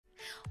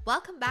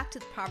Welcome back to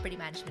the Property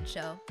Management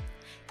Show.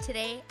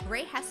 Today,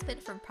 Ray Hespin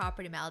from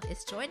Property Meld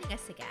is joining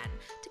us again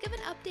to give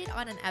an update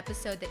on an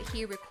episode that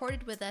he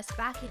recorded with us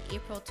back in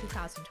April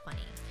 2020.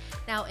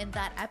 Now, in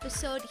that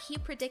episode, he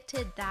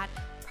predicted that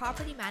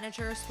property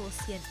managers will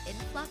see an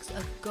influx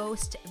of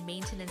ghost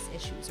maintenance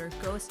issues or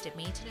ghost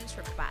maintenance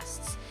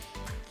requests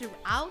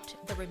throughout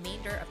the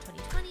remainder of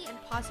 2020 and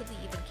possibly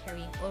even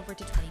carrying over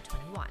to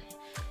 2021.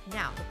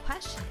 Now, the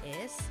question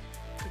is,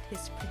 did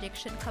his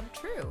prediction come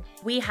true?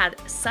 We had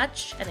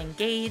such an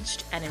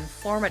engaged and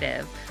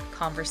informative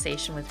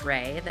conversation with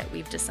Ray that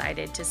we've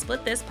decided to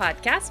split this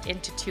podcast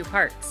into two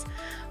parts.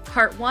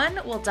 Part one,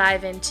 we'll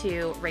dive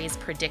into Ray's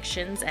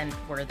predictions and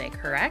were they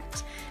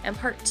correct? And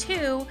part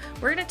two,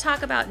 we're going to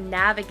talk about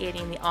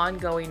navigating the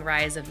ongoing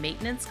rise of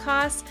maintenance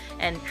costs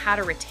and how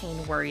to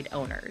retain worried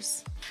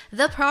owners.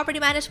 The Property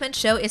Management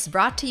Show is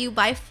brought to you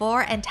by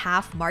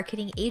 4.5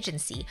 Marketing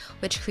Agency,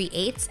 which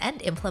creates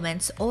and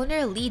implements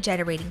owner lead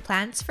generating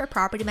plans for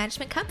property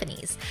management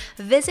companies.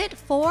 Visit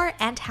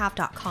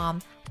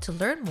 4andhalf.com to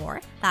learn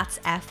more. That's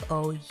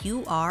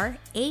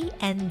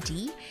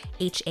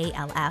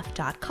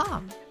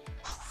FOURANDHALF.com.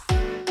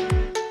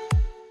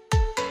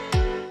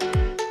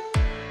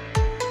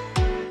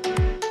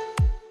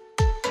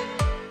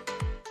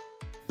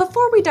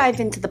 Before we dive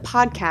into the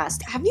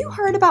podcast, have you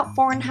heard about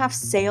 4.5's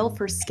Sale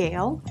for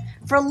Scale?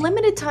 For a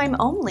limited time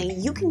only,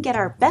 you can get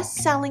our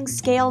best-selling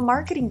Scale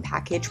marketing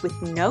package with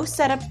no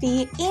setup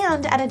fee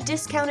and at a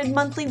discounted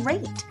monthly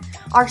rate.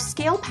 Our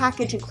Scale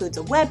package includes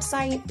a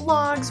website,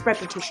 blogs,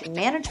 reputation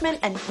management,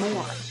 and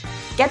more.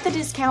 Get the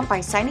discount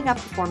by signing up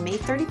before May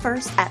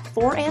 31st at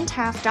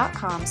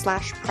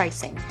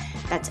 4andhalf.com/pricing.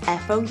 That's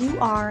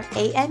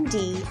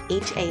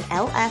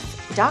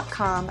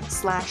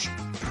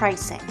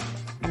FOURANDHALF.com/pricing.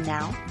 And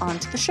now, on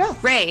to the show.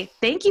 Ray,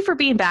 thank you for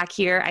being back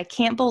here. I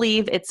can't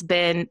believe it's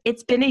been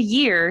a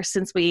year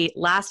since we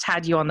last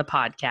had you on the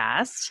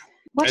podcast.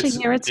 What a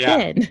year it's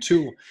been.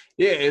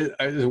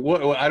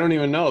 I don't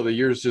even know. The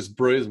years just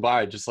breezed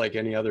by just like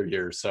any other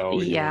year. So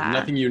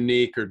nothing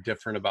unique or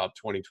different about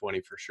 2020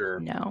 for sure.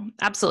 No,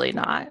 absolutely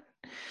not.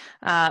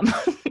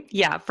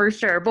 Yeah, for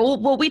sure. But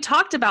what we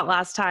talked about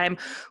last time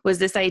was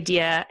this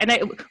idea,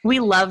 and we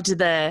loved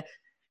the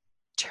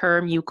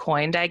term you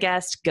coined, I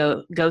guess,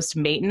 ghost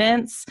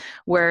maintenance,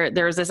 where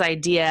there's this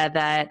idea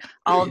that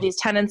all of these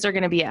tenants are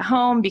going to be at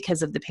home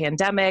because of the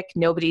pandemic.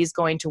 Nobody's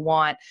going to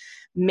want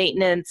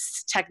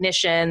maintenance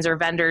technicians or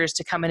vendors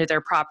to come into their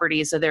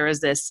property. So there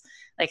was this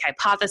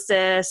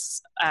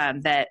hypothesis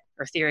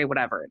or theory,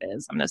 whatever it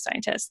is, I'm no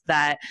scientist,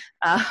 that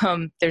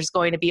there's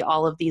going to be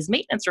all of these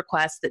maintenance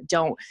requests that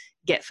don't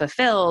get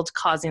fulfilled,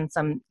 causing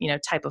some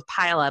type of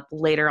pileup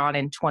later on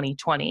in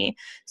 2020.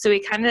 So we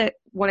kind of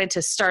wanted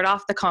to start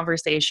off the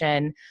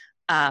conversation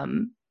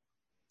trying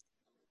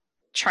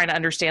to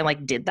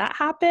understand, did that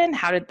happen?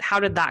 How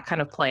did that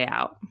kind of play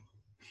out?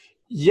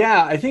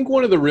 Yeah, I think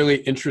one of the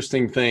really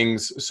interesting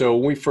things, so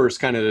when we first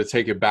kind of, to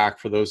take it back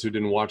for those who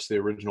didn't watch the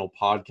original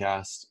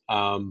podcast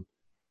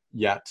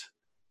yet,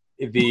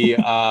 the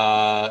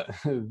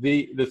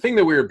thing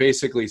that we were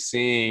basically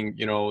seeing,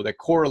 that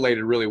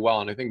correlated really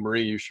well, and I think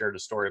Marie, you shared a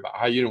story about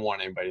how you didn't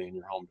want anybody in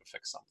your home to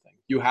fix something.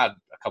 You had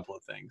a couple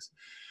of things,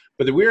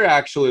 but that we were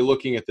actually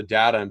looking at the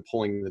data and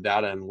pulling the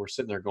data, and we're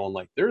sitting there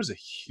going there's a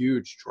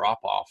huge drop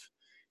off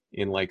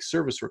in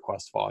service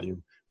request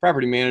volume.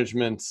 Property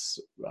management's,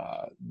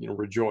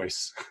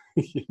 rejoice,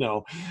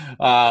 but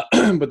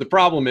the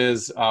problem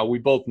is we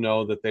both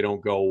know that they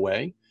don't go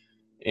away.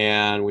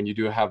 And when you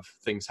do have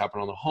things happen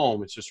on the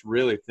home, it's just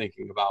really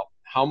thinking about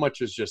how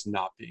much is just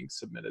not being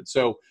submitted.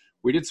 So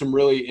we did some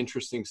really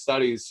interesting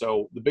studies.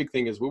 So the big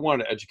thing is we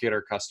wanted to educate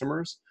our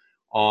customers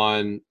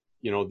on,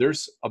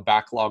 there's a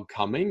backlog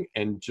coming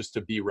and just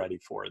to be ready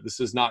for it. This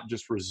is not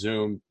just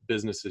resume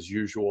business as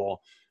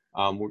usual.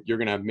 You're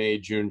going to have May,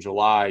 June,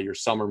 July, your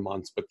summer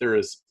months, but there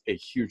is a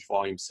huge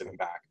volume sitting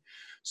back.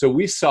 So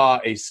we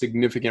saw a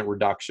significant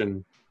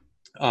reduction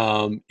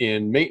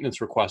in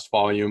maintenance request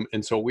volume.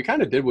 And so what we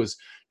kind of did was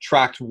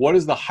tracked what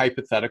is the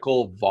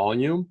hypothetical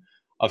volume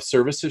of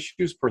service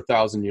issues per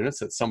 1,000 units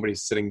that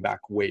somebody's sitting back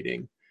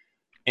waiting.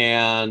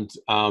 And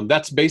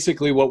that's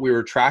basically what we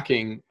were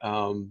tracking,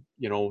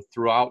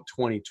 throughout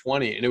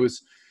 2020. And it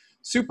was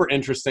super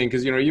interesting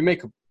because, you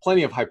make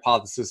plenty of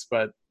hypotheses,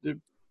 but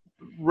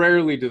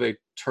rarely do they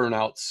turn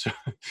out so,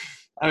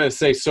 I'm going to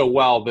say so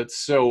well, but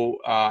so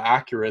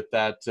accurate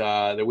that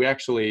we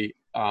actually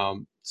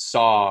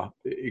saw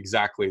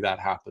exactly that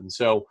happen.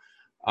 So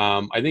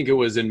I think it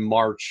was in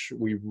March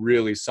we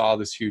really saw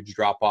this huge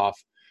drop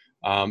off.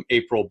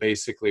 April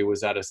basically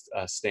was at a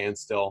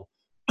standstill.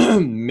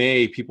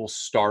 May, people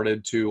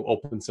started to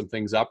open some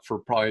things up for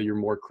probably your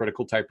more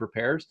critical type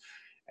repairs.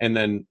 And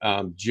then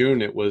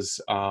June, it was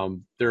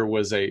there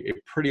was a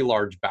pretty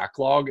large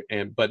backlog,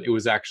 but it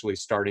was actually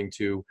starting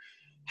to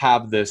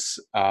have this,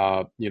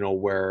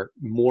 where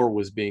more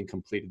was being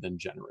completed than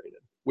generated,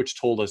 which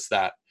told us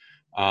that,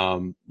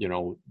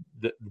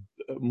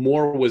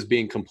 more was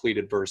being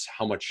completed versus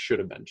how much should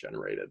have been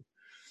generated.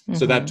 Mm-hmm.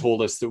 So that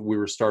told us that we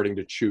were starting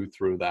to chew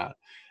through that.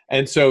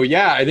 And so,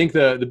 yeah, I think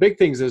the big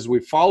things is we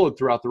followed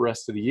throughout the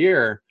rest of the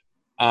year,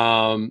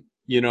 what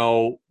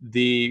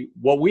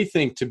we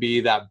think to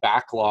be that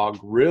backlog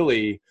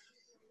really,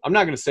 I'm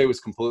not going to say it was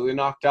completely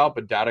knocked out,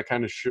 but data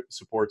kind of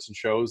supports and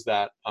shows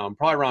that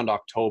probably around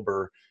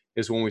October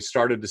is when we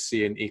started to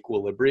see an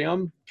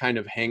equilibrium kind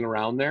of hang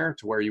around there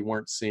to where you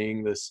weren't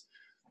seeing this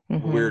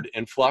weird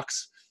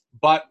influx,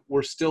 but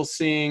we're still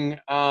seeing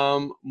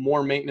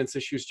more maintenance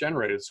issues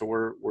generated. So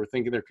we're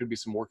thinking there could be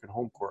some work at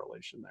home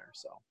correlation there.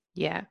 So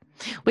yeah,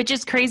 which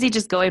is crazy.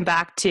 Just going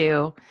back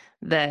to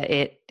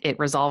it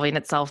resolving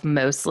itself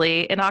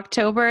mostly in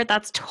October.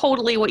 That's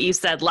totally what you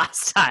said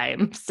last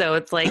time. So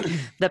it's like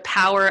the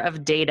power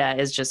of data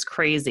is just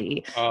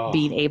crazy.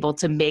 Being able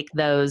to make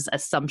those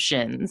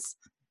assumptions.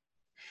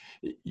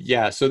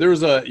 Yeah. So there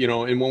was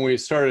and when we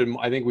started,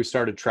 I think we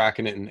started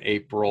tracking it in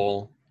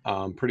April,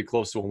 pretty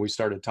close to when we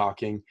started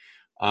talking.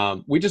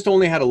 We just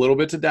only had a little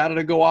bit of data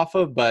to go off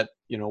of, but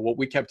what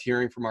we kept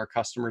hearing from our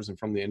customers and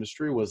from the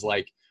industry was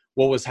like,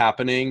 what was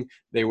happening.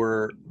 They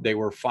were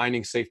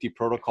finding safety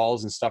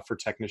protocols and stuff for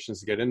technicians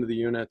to get into the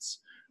units,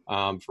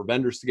 for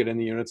vendors to get in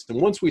the units.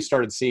 And once we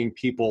started seeing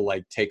people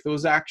like take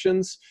those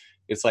actions,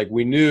 it's like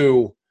we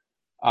knew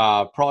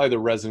probably the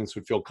residents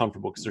would feel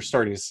comfortable because they're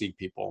starting to see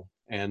people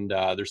and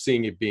they're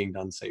seeing it being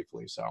done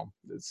safely. So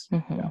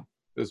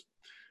it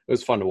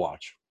was fun to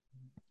watch.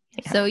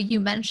 Yeah. So you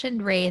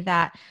mentioned, Ray,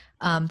 that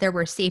there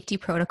were safety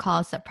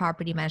protocols that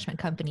property management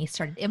companies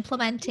started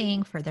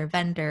implementing for their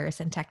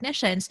vendors and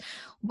technicians.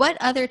 What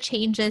other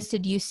changes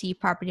did you see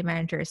property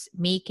managers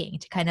making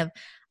to kind of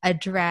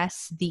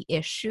address the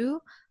issue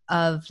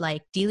of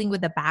like dealing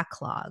with the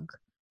backlog?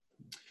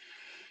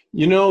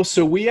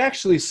 So we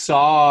actually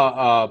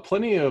saw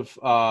plenty of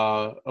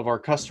our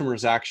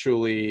customers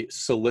actually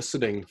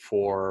soliciting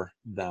for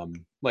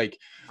them. Like,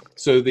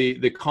 so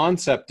the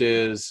concept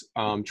is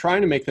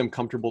trying to make them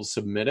comfortable to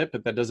submit it,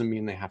 but that doesn't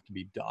mean they have to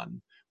be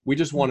done. We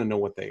just want to know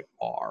what they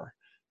are.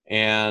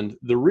 And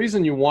the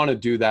reason you want to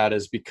do that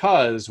is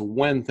because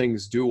when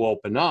things do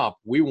open up,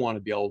 we want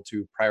to be able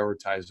to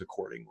prioritize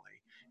accordingly.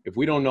 If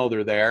we don't know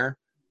they're there,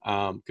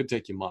 could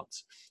take you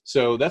months.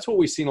 So that's what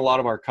we've seen a lot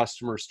of our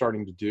customers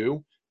starting to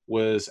do,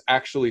 was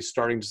actually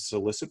starting to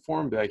solicit for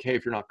them, be like, hey,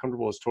 if you're not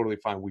comfortable, it's totally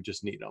fine. We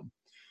just need them.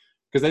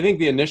 Because I think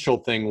the initial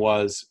thing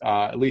was,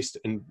 at least,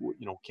 and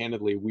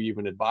candidly, we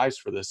even advised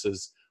for this,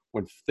 is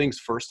when things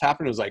first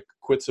happened, it was like,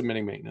 quit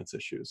submitting maintenance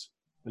issues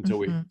until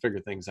we figure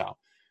things out.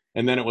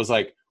 And then it was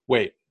like,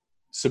 wait,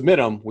 submit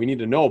them. We need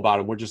to know about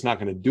them. We're just not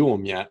going to do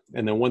them yet.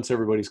 And then once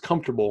everybody's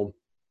comfortable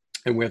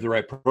and we have the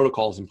right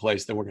protocols in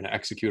place, then we're going to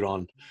execute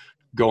on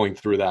going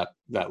through that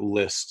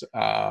list,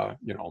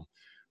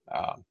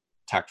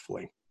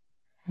 tactfully.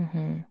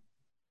 Mm-hmm.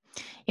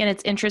 And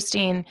it's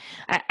interesting.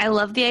 I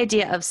love the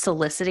idea of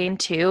soliciting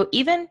too,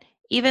 even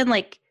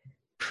like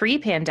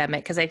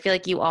pre-pandemic, because I feel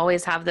like you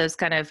always have those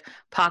kind of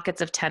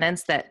pockets of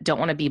tenants that don't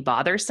want to be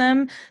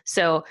bothersome.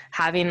 So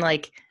having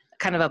like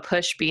kind of a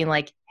push being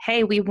like,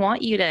 hey, we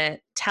want you to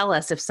tell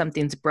us if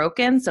something's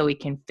broken so we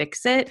can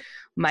fix it,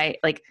 might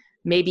like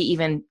maybe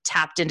even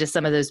tapped into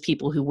some of those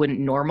people who wouldn't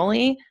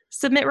normally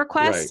submit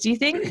requests. Right. Do you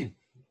think?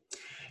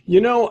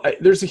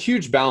 There's a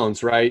huge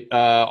balance, right?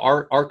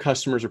 Our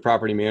customers are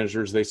property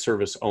managers. They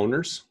service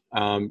owners.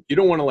 You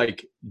don't want to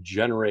like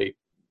generate,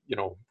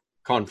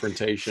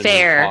 confrontation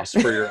and costs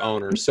for your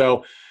owners.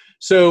 So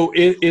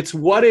it's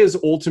what is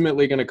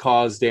ultimately going to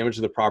cause damage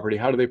to the property.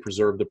 How do they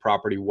preserve the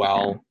property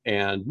well,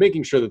 and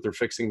making sure that they're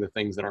fixing the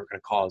things that aren't going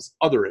to cause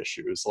other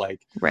issues,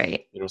 like,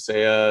 right.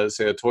 Say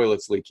a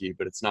toilet's leaky,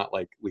 but it's not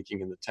like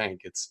leaking in the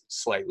tank. It's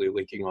slightly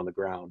leaking on the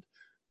ground.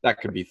 That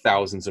could be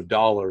thousands of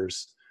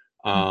dollars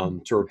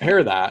to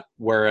repair that.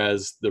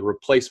 Whereas the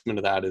replacement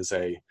of that is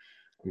I'm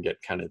getting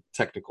kind of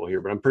technical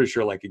here, but I'm pretty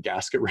sure like a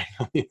gasket ring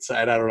on the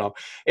inside. I don't know.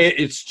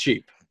 It's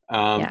cheap.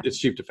 It's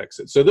cheap to fix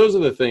it. So those are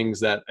the things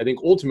that I think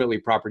ultimately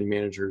property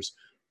managers,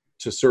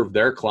 to serve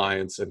their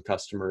clients and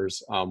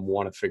customers,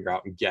 want to figure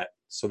out and get,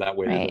 so that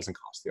way it doesn't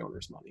cost the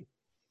owners money.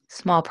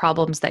 Small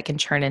problems that can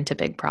turn into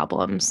big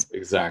problems.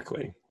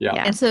 Exactly.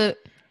 Yeah. And so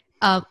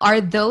are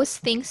those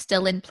things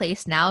still in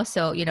place now?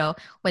 So,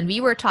 when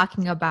we were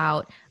talking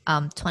about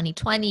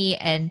 2020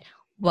 and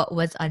what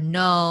was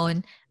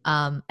unknown,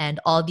 and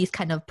all these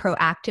kind of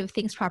proactive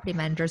things property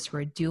managers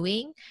were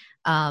doing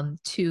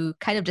to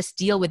kind of just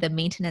deal with the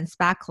maintenance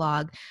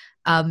backlog.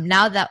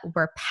 Now that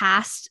we're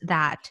past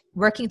that,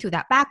 working through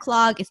that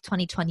backlog, it's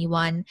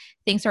 2021,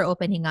 things are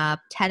opening up,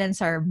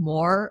 tenants are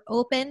more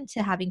open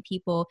to having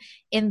people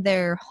in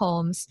their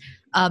homes.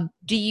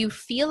 Do you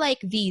feel like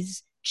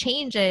these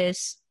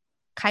changes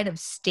kind of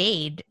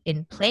stayed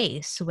in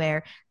place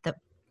where the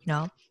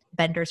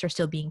vendors are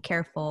still being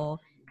careful,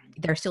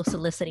 they're still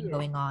soliciting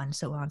going on,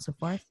 so on and so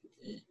forth?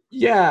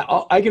 Yeah,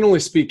 I can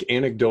only speak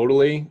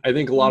anecdotally. I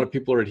think a lot of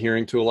people are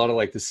adhering to a lot of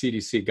like the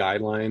CDC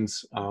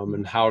guidelines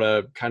and how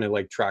to kind of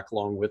like track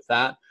along with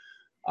that.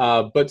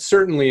 But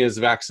certainly as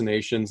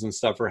vaccinations and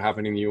stuff are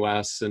happening in the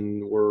US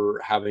and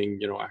we're having,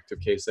 active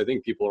cases, I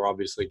think people are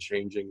obviously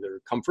changing their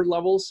comfort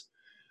levels.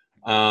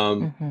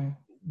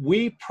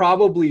 we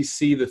probably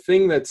see the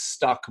thing that's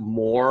stuck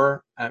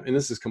more, and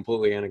this is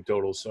completely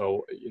anecdotal,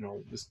 so,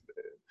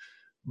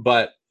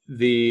 but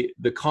the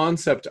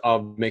concept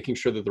of making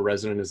sure that the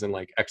resident is in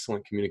like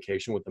excellent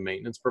communication with the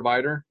maintenance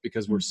provider,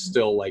 because we're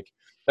still like,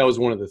 that was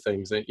one of the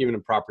things that even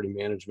in property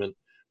management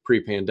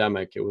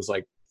pre-pandemic, it was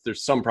like,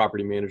 there's some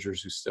property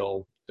managers who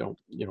still don't,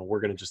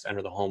 we're going to just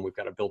enter the home. We've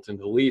got it built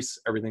into the lease,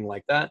 everything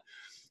like that.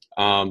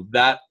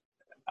 That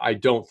I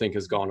don't think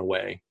has gone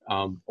away.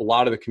 A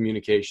lot of the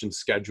communication,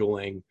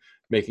 scheduling,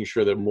 making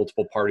sure that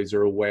multiple parties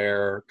are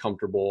aware,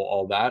 comfortable,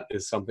 all that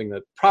is something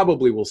that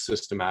probably will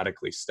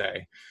systematically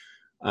stay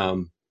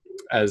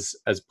as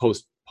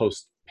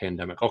post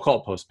pandemic. I'll call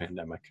it post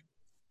pandemic.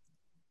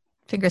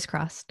 Fingers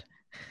crossed.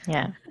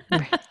 Yeah.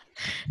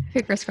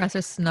 Fingers crossed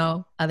there's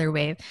no other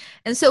wave.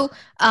 And so,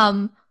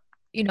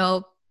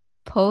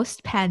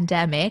 post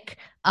pandemic,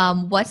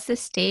 what's the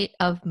state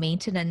of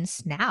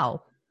maintenance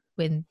now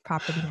with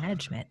property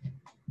management?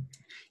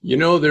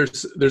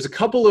 There's a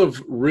couple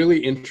of really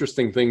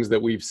interesting things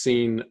that we've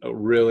seen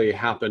really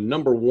happen.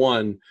 Number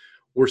one,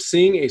 we're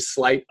seeing a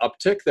slight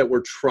uptick that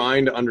we're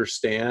trying to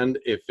understand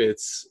if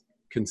it's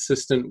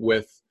consistent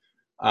with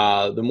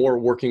the more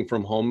working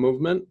from home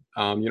movement.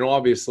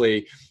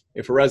 Obviously,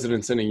 if a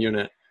resident's in a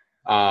unit,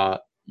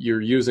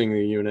 you're using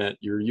the unit,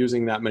 you're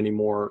using that many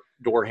more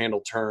door handle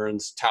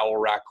turns, towel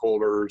rack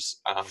holders,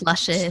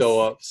 flushes,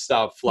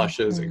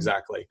 flushes,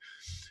 exactly.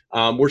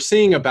 We're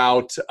seeing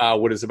about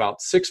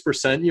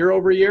 6% year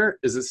over year.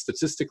 Is it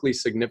statistically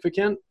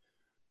significant?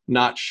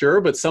 Not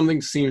sure, but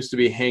something seems to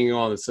be hanging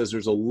on that says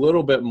there's a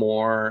little bit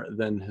more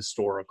than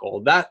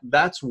historical.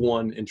 That's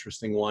one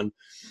interesting one.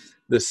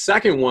 The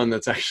second one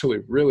that's actually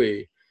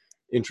really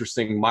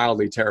interesting,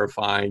 mildly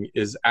terrifying,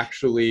 is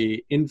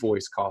actually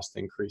invoice cost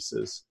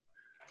increases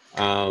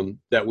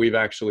that we've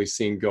actually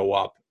seen go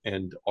up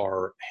and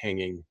are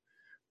hanging.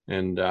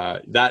 And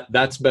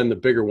that's been the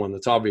bigger one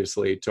that's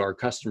obviously to our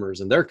customers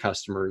and their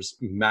customers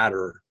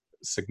matter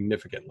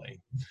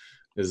significantly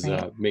is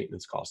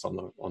maintenance costs on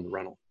the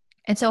rental.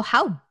 And so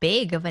how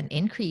big of an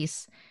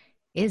increase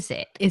is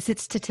it? Is it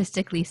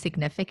statistically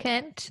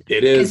significant?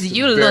 It is. Because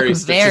you look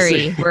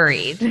very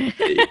worried.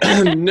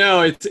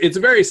 No, it's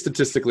very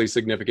statistically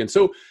significant.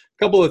 So a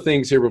couple of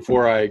things here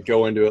before I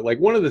go into it. Like,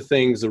 one of the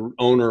things the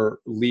owner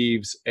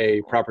leaves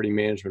a property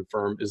management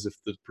firm is if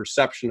the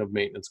perception of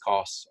maintenance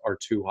costs are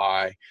too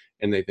high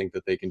and they think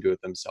that they can do it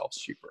themselves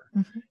cheaper.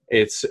 Mm-hmm.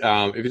 It's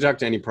if you talk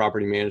to any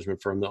property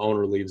management firm, the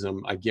owner leaves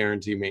them, I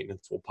guarantee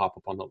maintenance will pop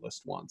up on the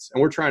list once.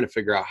 And we're trying to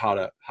figure out how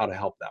to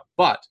help that.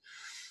 But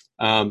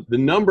the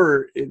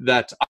number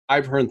that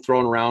I've heard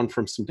thrown around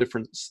from some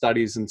different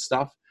studies and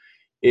stuff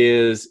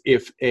is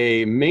if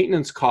a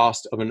maintenance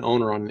cost of an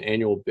owner on an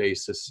annual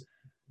basis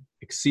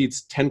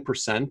exceeds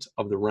 10%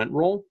 of the rent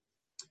roll,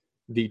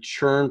 the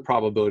churn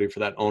probability for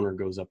that owner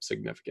goes up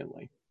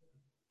significantly.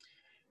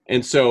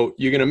 And so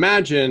you can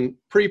imagine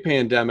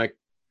pre-pandemic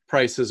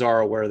prices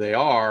are where they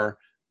are,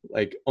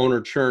 like owner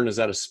churn is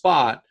at a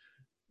spot,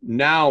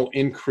 now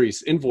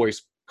increase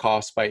invoice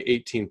costs by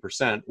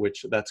 18%,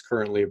 which that's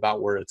currently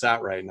about where it's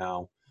at right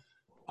now.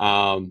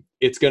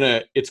 It's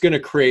gonna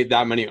create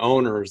that many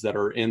owners that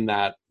are in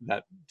that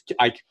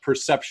I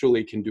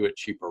perceptually can do it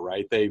cheaper,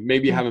 right? They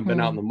maybe haven't been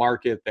out in the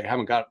market, they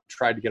haven't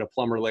tried to get a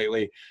plumber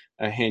lately,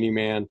 a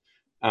handyman,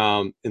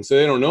 and so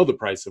they don't know the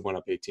price have went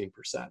up 18%.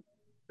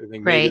 I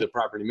think maybe the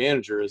property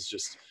manager is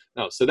just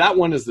no. So that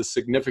one is the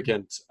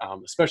significant,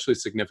 especially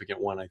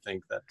significant one. I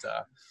think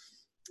that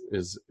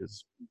is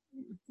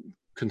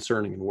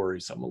concerning and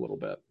worrisome a little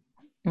bit.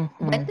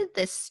 Mm-hmm. When did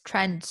this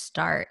trend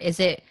start? Is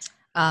it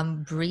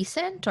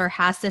recent, or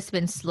has this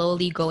been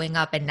slowly going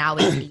up and now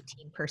it's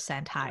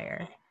 18%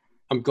 higher?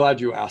 I'm glad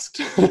you asked.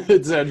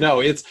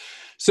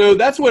 So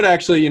that's what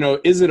actually,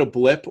 is it a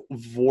blip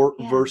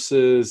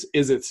versus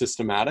is it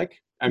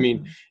systematic? I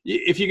mean,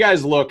 if you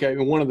guys look,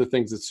 one of the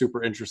things that's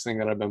super interesting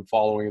that I've been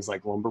following is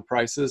like lumber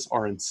prices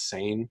are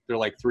insane. They're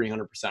like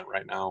 300%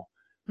 right now.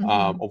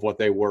 Of what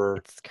they were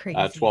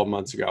 12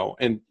 months ago.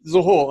 And there's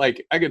a whole, I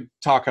could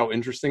talk how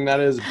interesting that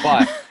is,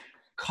 but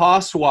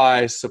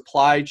cost-wise,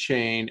 supply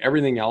chain,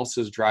 everything else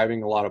is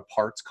driving a lot of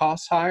parts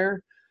costs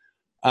higher.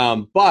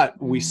 But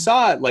we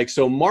saw it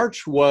so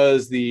March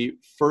was the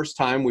first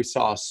time we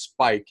saw a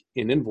spike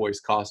in invoice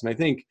costs. And I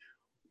think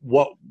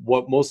what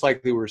most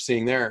likely we're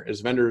seeing there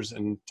is vendors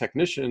and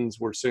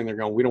technicians were sitting there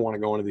going, we don't want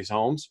to go into these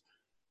homes.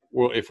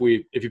 Well, if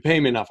you pay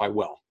me enough, I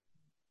will.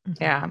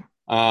 Yeah.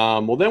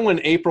 Well, then when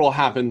April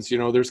happens,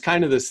 there's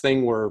kind of this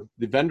thing where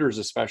the vendors,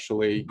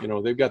 especially,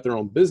 they've got their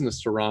own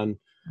business to run.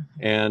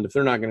 And if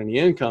they're not getting any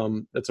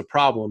income, that's a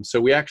problem. So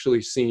we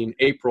actually seen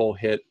April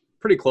hit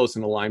pretty close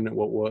in alignment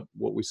with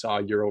what we saw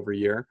year over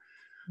year.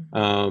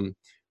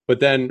 But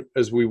then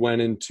as we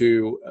went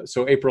into,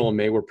 so April and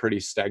May were pretty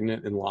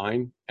stagnant in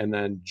line. And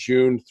then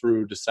June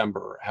through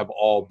December have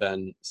all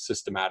been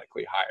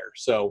systematically higher.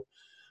 So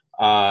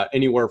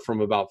anywhere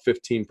from about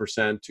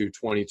 15% to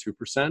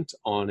 22%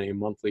 on a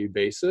monthly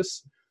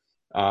basis.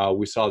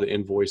 We saw the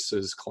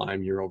invoices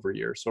climb year over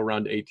year. So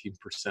around 18%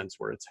 is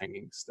where it's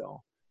hanging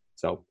still.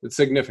 So it's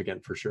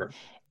significant for sure.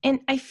 And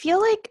I feel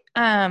like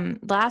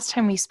last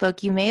time we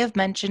spoke, you may have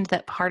mentioned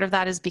that part of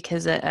that is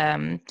because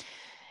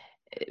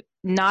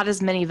not as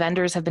many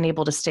vendors have been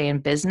able to stay in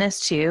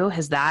business too.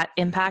 Has that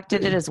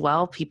impacted it as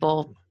well?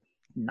 People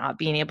not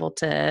being able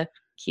to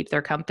keep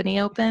their company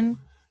open?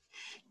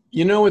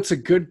 It's a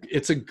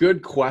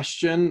good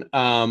question.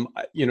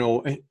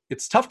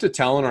 It's tough to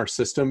tell in our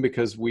system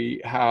because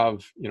we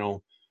have,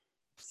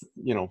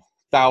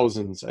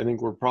 thousands. I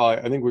think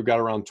we've got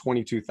around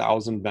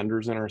 22,000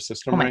 vendors in our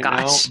system right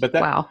now. But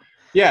wow.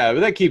 Yeah,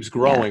 but that keeps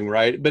growing,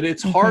 right? But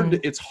it's hard.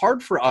 Mhm. It's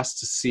hard for us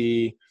to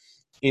see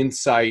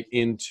insight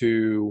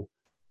into,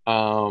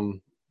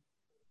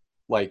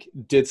 like,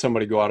 did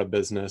somebody go out of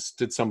business?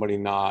 Did somebody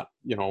not?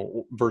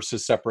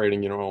 Versus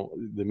separating.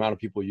 The amount of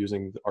people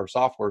using our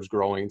software is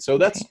growing, so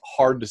that's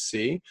hard to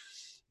see.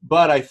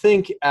 But I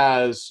think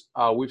as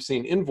we've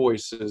seen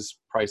invoices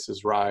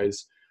prices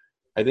rise,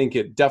 I think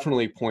it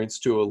definitely points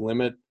to a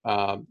limit,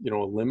 a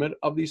limit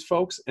of these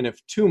folks. And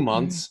if 2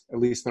 months, at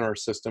least in our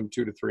system,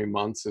 2 to 3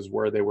 months is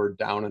where they were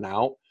down and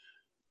out,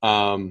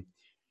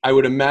 I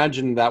would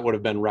imagine that would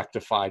have been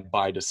rectified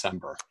by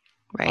December.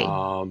 Right.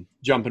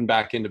 Jumping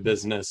back into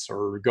business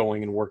or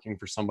going and working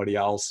for somebody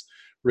else,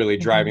 really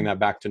driving that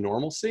back to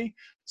normalcy.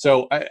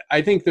 So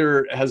I think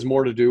there has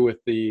more to do with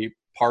the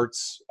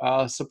parts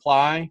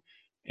supply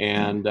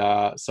and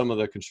some of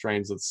the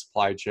constraints of the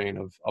supply chain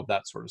of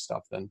that sort of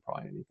stuff than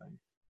probably anything.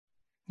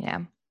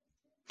 Yeah.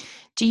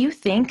 Do you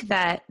think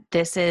that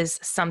this is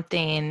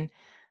something,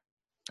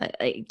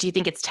 do you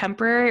think it's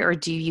temporary, or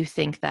do you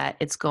think that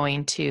it's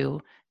going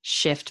to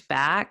shift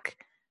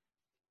back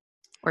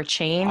or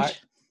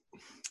change?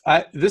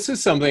 This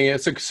is something,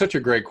 it's such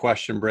a great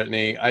question,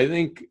 Brittany. I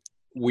think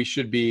we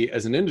should be,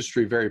 as an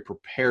industry, very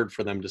prepared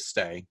for them to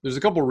stay. There's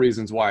a couple of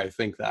reasons why I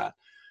think that.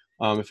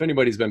 If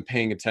anybody's been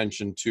paying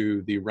attention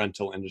to the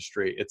rental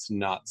industry, it's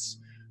nuts.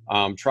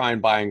 Try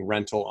and buying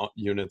rental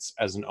units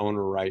as an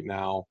owner right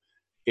now,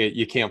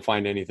 you can't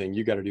find anything.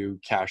 You got to do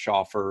cash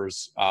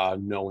offers,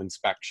 no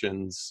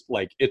inspections.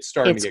 Like, it's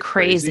starting to get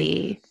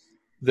crazy.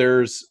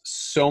 There's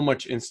so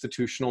much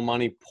institutional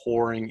money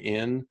pouring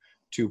in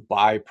to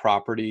buy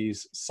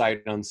properties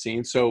sight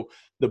unseen. So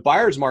the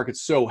buyer's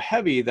market's so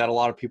heavy that a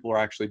lot of people are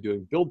actually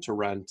doing build to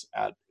rent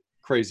at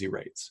crazy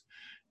rates.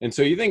 And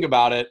so you think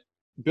about it,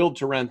 build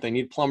to rent, they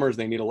need plumbers,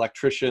 they need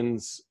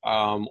electricians,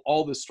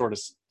 all this sort of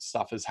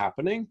stuff is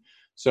happening.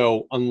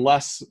 So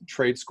unless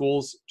trade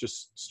schools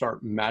just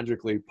start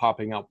magically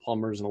popping out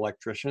plumbers and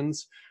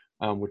electricians,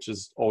 which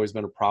has always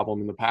been a problem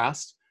in the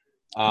past,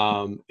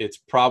 it's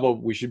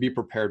probably, we should be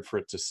prepared for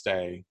it to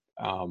stay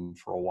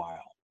for a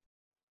while.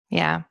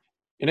 Yeah.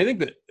 And I think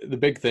that the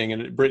big thing,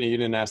 and Brittany, you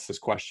didn't ask this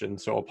question,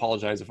 so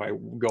apologize if I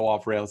go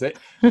off rails. I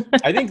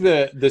think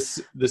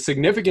the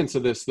significance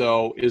of this,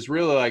 though, is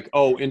really like,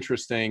 oh,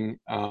 interesting.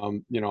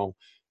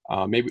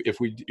 Maybe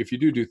if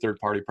you do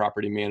third-party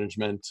property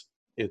management,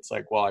 it's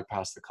like, well, I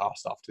pass the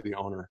cost off to the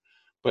owner.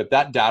 But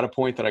that data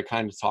point that I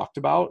kind of talked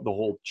about, the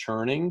whole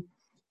churning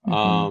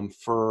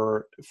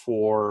for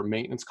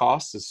maintenance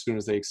costs as soon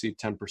as they exceed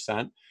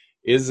 10%,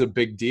 is a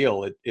big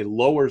deal. It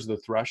lowers the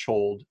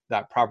threshold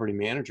that property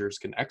managers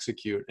can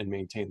execute and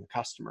maintain the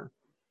customer.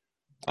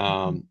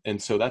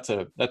 And so that's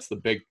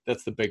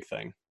the big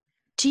thing.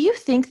 Do you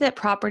think that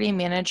property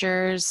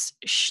managers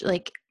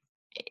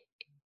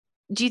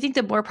do you think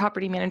that more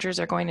property managers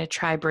are going to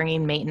try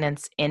bringing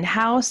maintenance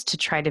in-house to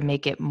try to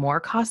make it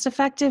more cost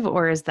effective,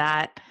 or is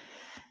that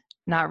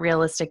not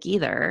realistic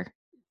either?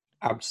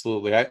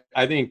 Absolutely.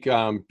 I think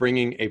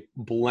bringing a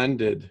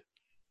blended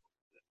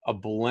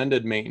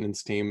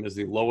maintenance team is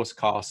the lowest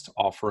cost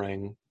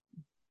offering,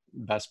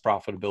 best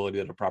profitability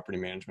that a property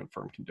management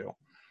firm can do.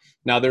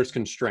 Now, there's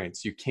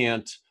constraints. You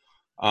can't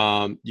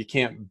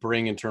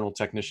bring internal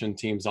technician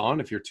teams on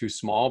if you're too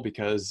small,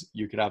 because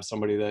you could have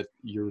somebody that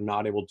you're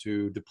not able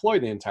to deploy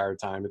the entire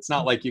time. It's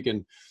not like you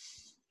can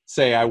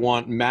say, I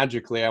want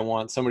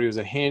somebody who's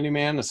a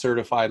handyman, a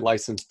certified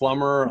licensed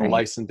plumber, a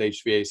licensed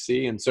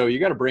HVAC. And so you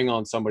got to bring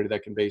on somebody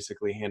that can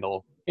basically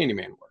handle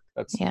handyman work.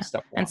 That's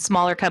step one. And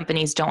smaller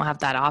companies don't have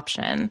that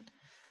option.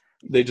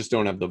 They just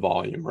don't have the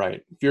volume,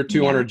 right? If you're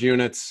 200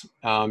 units,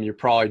 you're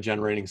probably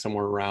generating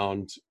somewhere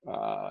around,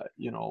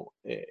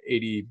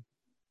 80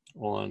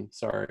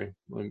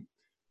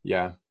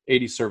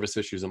 service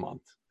issues a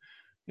month.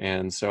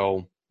 And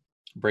so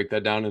break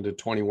that down into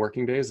 20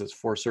 working days. That's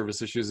 4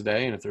 service issues a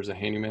day. And if there's a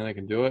handyman that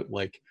can do it,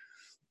 like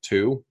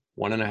 2,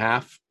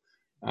 1.5,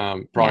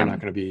 probably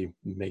not going to be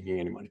making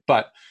any money.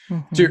 But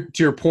to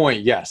your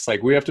point, yes,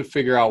 like, we have to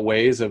figure out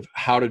ways of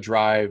how to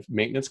drive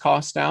maintenance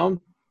costs down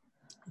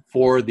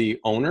for the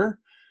owner,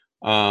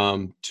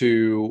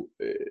 to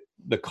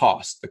the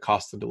cost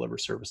to deliver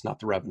service, not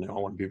the revenue. I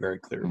want to be very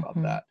clear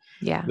about that.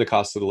 Yeah. The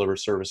cost to deliver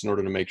service in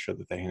order to make sure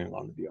that they hang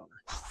on to the owner.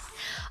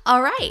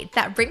 All right,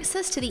 that brings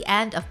us to the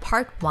end of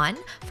part 1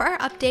 for our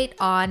update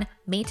on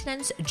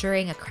maintenance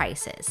during a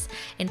crisis.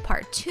 In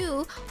part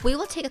 2, we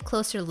will take a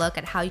closer look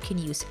at how you can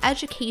use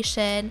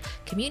education,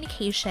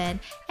 communication,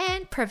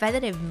 and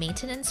preventative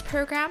maintenance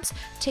programs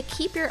to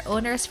keep your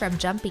owners from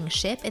jumping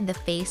ship in the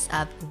face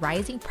of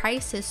rising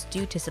prices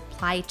due to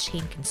supply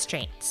chain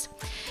constraints.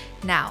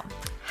 Now,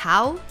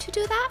 how to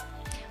do that?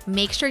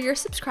 Make sure you're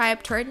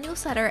subscribed to our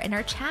newsletter and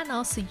our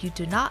channel so you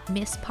do not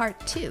miss part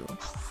 2.